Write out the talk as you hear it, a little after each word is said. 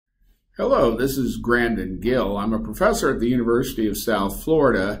Hello, this is Grandin Gill. I'm a professor at the University of South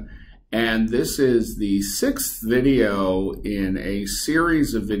Florida, and this is the sixth video in a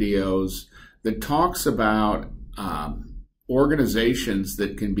series of videos that talks about organizations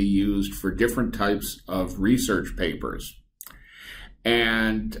that can be used for different types of research papers.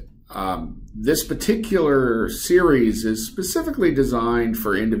 And this particular series is specifically designed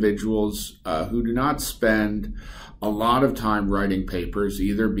for individuals who do not spend a lot of time writing papers,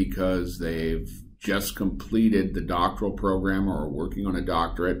 either because they've just completed the doctoral program or are working on a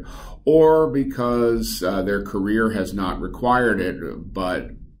doctorate, or because their career has not required it,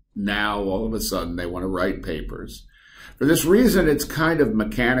 but now all of a sudden they want to write papers. For this reason, it's kind of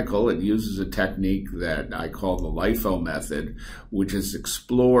mechanical. It uses a technique that I call the LIFO method, which is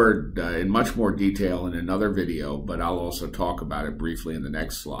explored in much more detail in another video, but I'll also talk about it briefly in the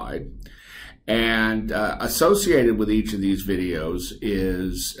next slide. And associated with each of these videos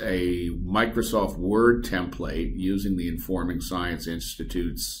is a Microsoft Word template using the Informing Science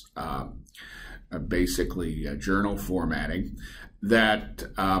Institute's basically journal formatting that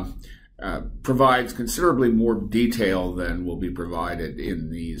provides considerably more detail than will be provided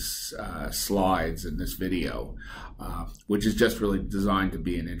in these slides in this video, which is just really designed to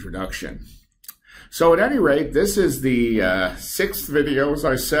be an introduction. So at any rate, this is the sixth video, as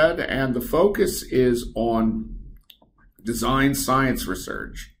I said, and the focus is on design science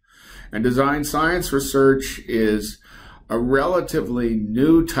research. And design science research is a relatively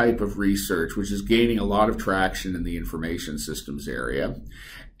new type of research, which is gaining a lot of traction in the information systems area.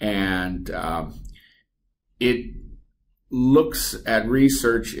 And it looks at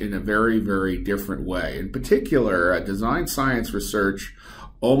research in a very, very different way. In particular, design science research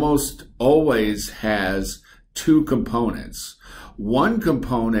almost always has two components. One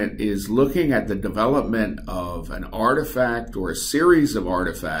component is looking at the development of an artifact or a series of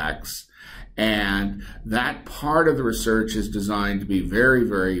artifacts, and that part of the research is designed to be very,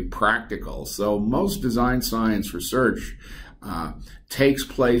 very practical. So most design science research takes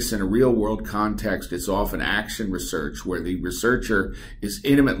place in a real-world context. It's often action research, where the researcher is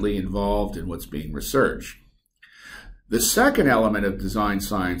intimately involved in what's being researched. The second element of design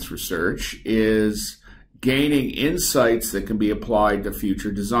science research is gaining insights that can be applied to future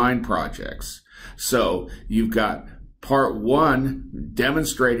design projects. So you've got part one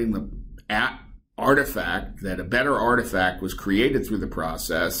demonstrating the artifact, that a better artifact was created through the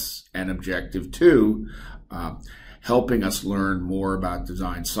process, and objective two, helping us learn more about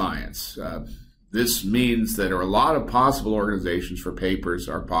design science. This means that a lot of possible organizations for papers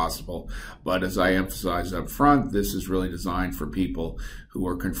are possible, but as I emphasized up front, this is really designed for people who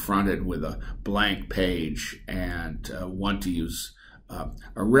are confronted with a blank page and want to use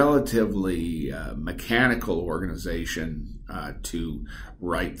a relatively mechanical organization to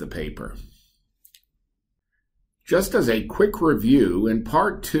write the paper. Just as a quick review, in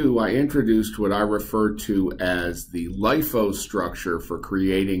part two, I introduced what I refer to as the LIFO structure for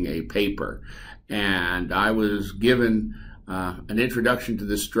creating a paper. And I was given an introduction to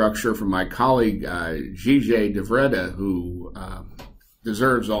this structure from my colleague, Gigi DeVreda, who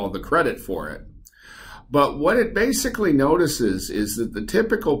deserves all the credit for it. But what it basically notices is that the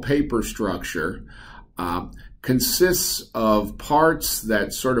typical paper structure consists of parts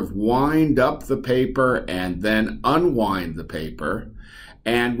that sort of wind up the paper and then unwind the paper.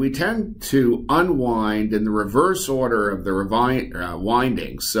 And we tend to unwind in the reverse order of the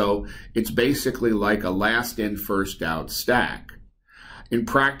winding. So it's basically like a last in, first out stack. In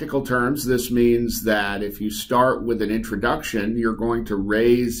practical terms, this means that if you start with an introduction, you're going to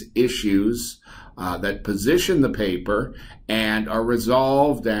raise issues that position the paper and are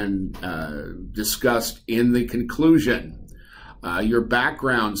resolved and discussed in the conclusion. Your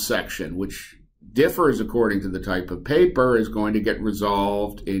background section, which differs according to the type of paper, is going to get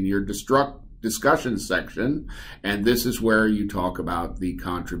resolved in your discussion section, and this is where you talk about the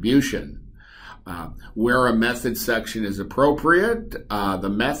contribution. Where a method section is appropriate, the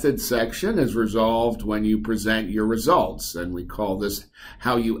method section is resolved when you present your results, and we call this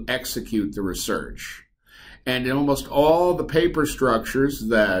how you execute the research. And in almost all the paper structures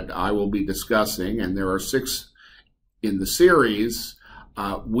that I will be discussing, and there are 6 in the series,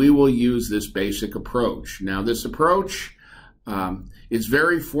 we will use this basic approach. Now, this approach is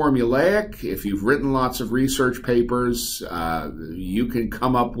very formulaic. If you've written lots of research papers, you can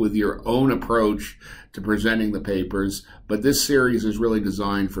come up with your own approach to presenting the papers, but this series is really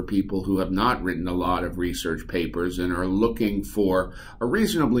designed for people who have not written a lot of research papers and are looking for a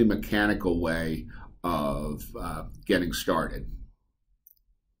reasonably mechanical way of getting started.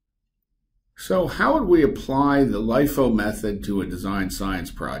 So how would we apply the LIFO method to a design science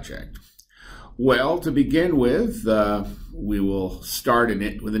project? Well, to begin with, we will start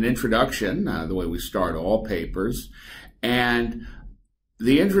with an introduction, the way we start all papers. And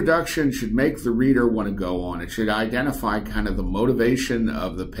the introduction should make the reader want to go on. It should identify kind of the motivation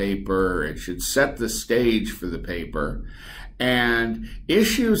of the paper. It should set the stage for the paper. And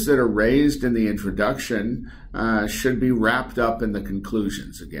issues that are raised in the introduction should be wrapped up in the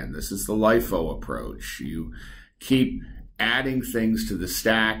conclusions. Again, this is the LIFO approach. You keep adding things to the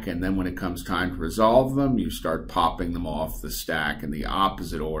stack, and then when it comes time to resolve them, you start popping them off the stack in the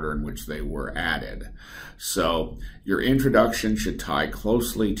opposite order in which they were added. So your introduction should tie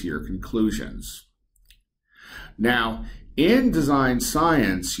closely to your conclusions. Now, in design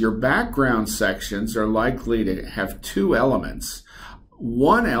science, your background sections are likely to have two elements.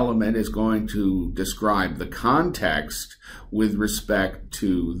 One element is going to describe the context with respect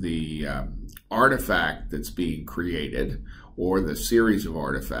to the artifact that's being created, or the series of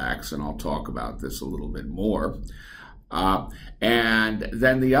artifacts, and I'll talk about this a little bit more. And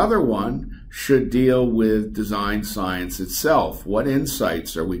then the other one should deal with design science itself. What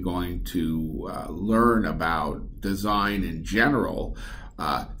insights are we going to learn about design in general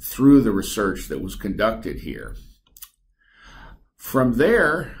through the research that was conducted here? From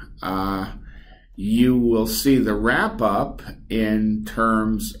there, you will see the wrap-up in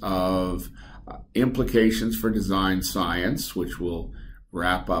terms of implications for design science, which will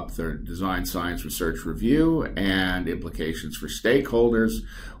wrap up the design science research review, and implications for stakeholders,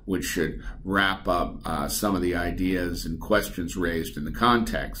 which should wrap up some of the ideas and questions raised in the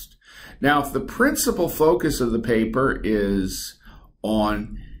context. Now, if the principal focus of the paper is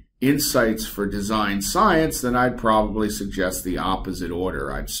on insights for design science, then I'd probably suggest the opposite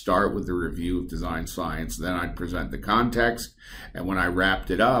order. I'd start with the review of design science, then I'd present the context, and when I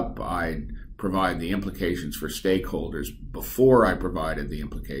wrapped it up, I'd provide the implications for stakeholders before I provided the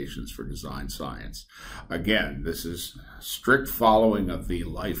implications for design science. Again, this is strict following of the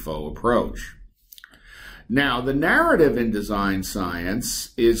LIFO approach. Now, the narrative in design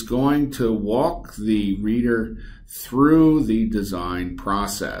science is going to walk the reader through the design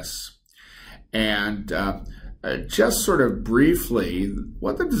process. And just sort of briefly,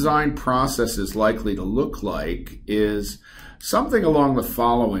 what the design process is likely to look like is something along the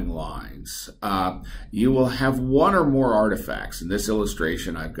following lines. You will have one or more artifacts. In this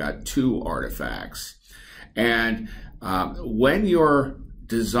illustration, I've got two artifacts. And when you're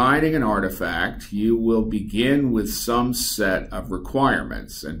designing an artifact, you will begin with some set of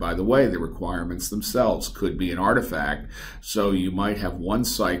requirements. And by the way, the requirements themselves could be an artifact. So you might have one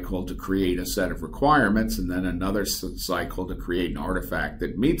cycle to create a set of requirements, and then another cycle to create an artifact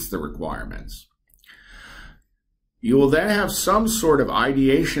that meets the requirements. You will then have some sort of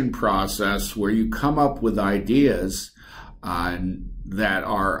ideation process where you come up with ideas that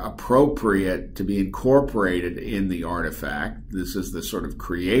are appropriate to be incorporated in the artifact. This is the sort of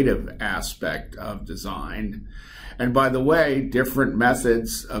creative aspect of design. And by the way, different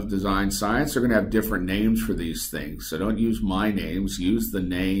methods of design science are going to have different names for these things. So don't use my names, use the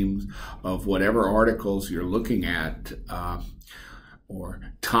names of whatever articles you're looking at or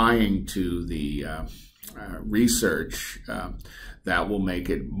tying to the research. That will make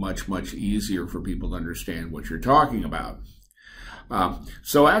it much, much easier for people to understand what you're talking about.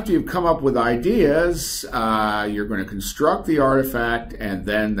 So after you've come up with ideas, you're going to construct the artifact, and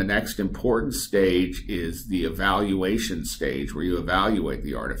then the next important stage is the evaluation stage, where you evaluate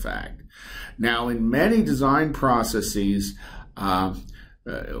the artifact. Now, in many design processes,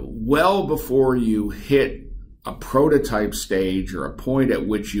 well before you hit a prototype stage or a point at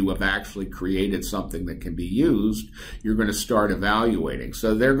which you have actually created something that can be used, you're going to start evaluating.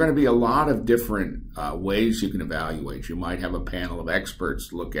 So there are going to be a lot of different ways you can evaluate. You might have a panel of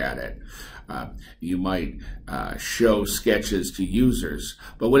experts look at it. You might show sketches to users.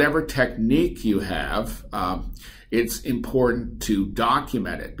 But whatever technique you have, it's important to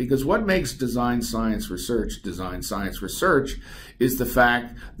document it, because what makes design science research is the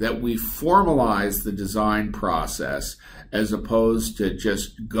fact that we formalize the design process as opposed to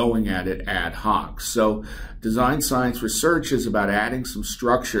just going at it ad hoc. So design science research is about adding some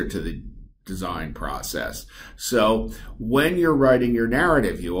structure to the design process. So when you're writing your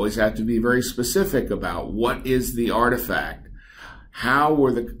narrative, you always have to be very specific about what is the artifact. How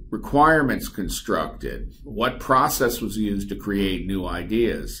were the requirements constructed? What process was used to create new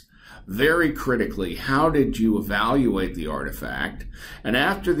ideas? Very critically, how did you evaluate the artifact? And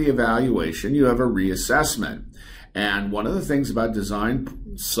after the evaluation, you have a reassessment. And one of the things about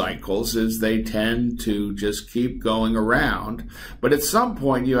design cycles is they tend to just keep going around. But at some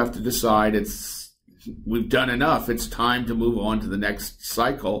point, you have to decide we've done enough. It's time to move on to the next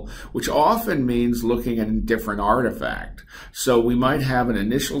cycle, which often means looking at a different artifact. So we might have an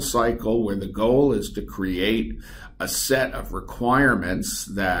initial cycle where the goal is to create a set of requirements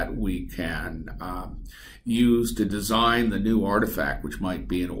that we can use to design the new artifact, which might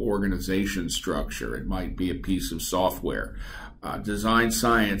be an organization structure. It might be a piece of software. Design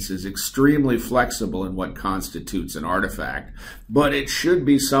science is extremely flexible in what constitutes an artifact, but it should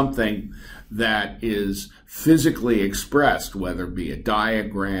be something that is physically expressed, whether it be a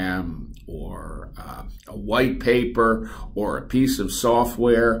diagram or a white paper or a piece of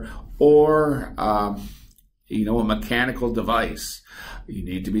software or a mechanical device. You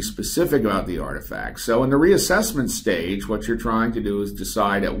need to be specific about the artifact. So in the reassessment stage, what you're trying to do is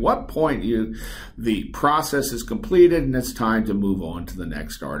decide at what point the process is completed and it's time to move on to the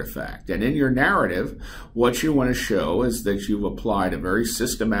next artifact. And in your narrative, what you want to show is that you've applied a very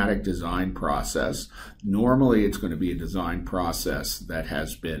systematic design process. Normally, it's going to be a design process that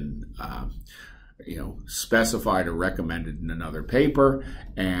has been specified or recommended in another paper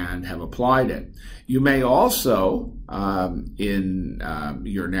and have applied it. You may also, in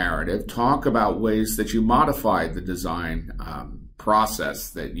your narrative, talk about ways that you modified the design process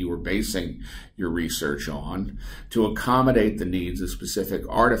that you were basing your research on to accommodate the needs of specific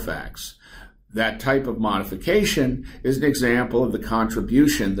artifacts. That type of modification is an example of the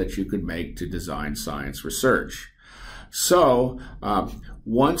contribution that you could make to design science research. So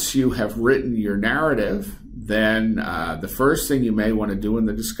once you have written your narrative, then the first thing you may want to do in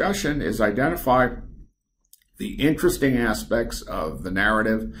the discussion is identify the interesting aspects of the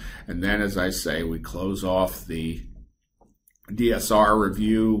narrative. And then, as I say, we close off the DSR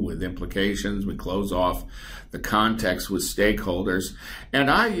review with implications. We close off the context with stakeholders.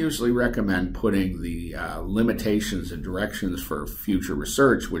 And I usually recommend putting the limitations and directions for future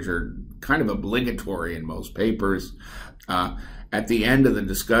research, which are kind of obligatory in most papers, at the end of the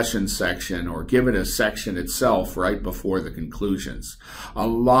discussion section, or give it a section itself right before the conclusions. A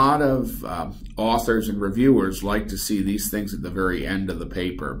lot of authors and reviewers like to see these things at the very end of the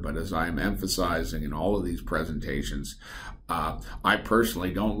paper, but as I'm emphasizing in all of these presentations, I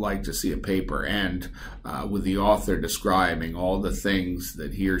personally don't like to see a paper end with the author describing all the things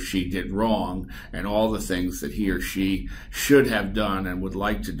that he or she did wrong and all the things that he or she should have done and would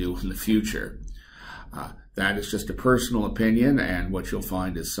like to do in the future. That is just a personal opinion, and what you'll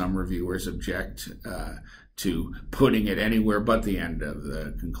find is some reviewers object to putting it anywhere but the end of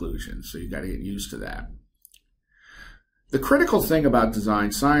the conclusion. So you've got to get used to that. The critical thing about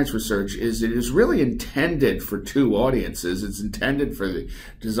design science research is it is really intended for two audiences. It's intended for the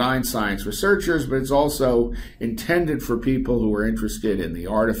design science researchers, but it's also intended for people who are interested in the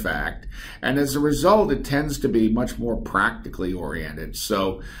artifact. And as a result, it tends to be much more practically oriented.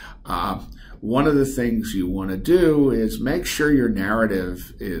 So one of the things you want to do is make sure your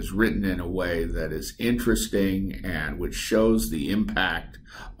narrative is written in a way that is interesting and which shows the impact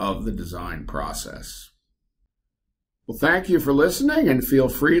of the design process. Well, thank you for listening, and feel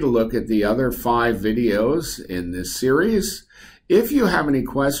free to look at the other 5 videos in this series. If you have any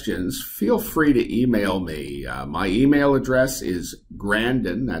questions, feel free to email me. My email address is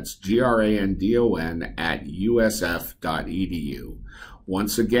grandon, that's Grandon, at usf.edu.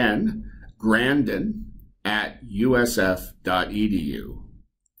 Once again, Grandon at usf.edu.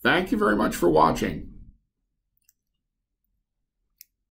 Thank you very much for watching.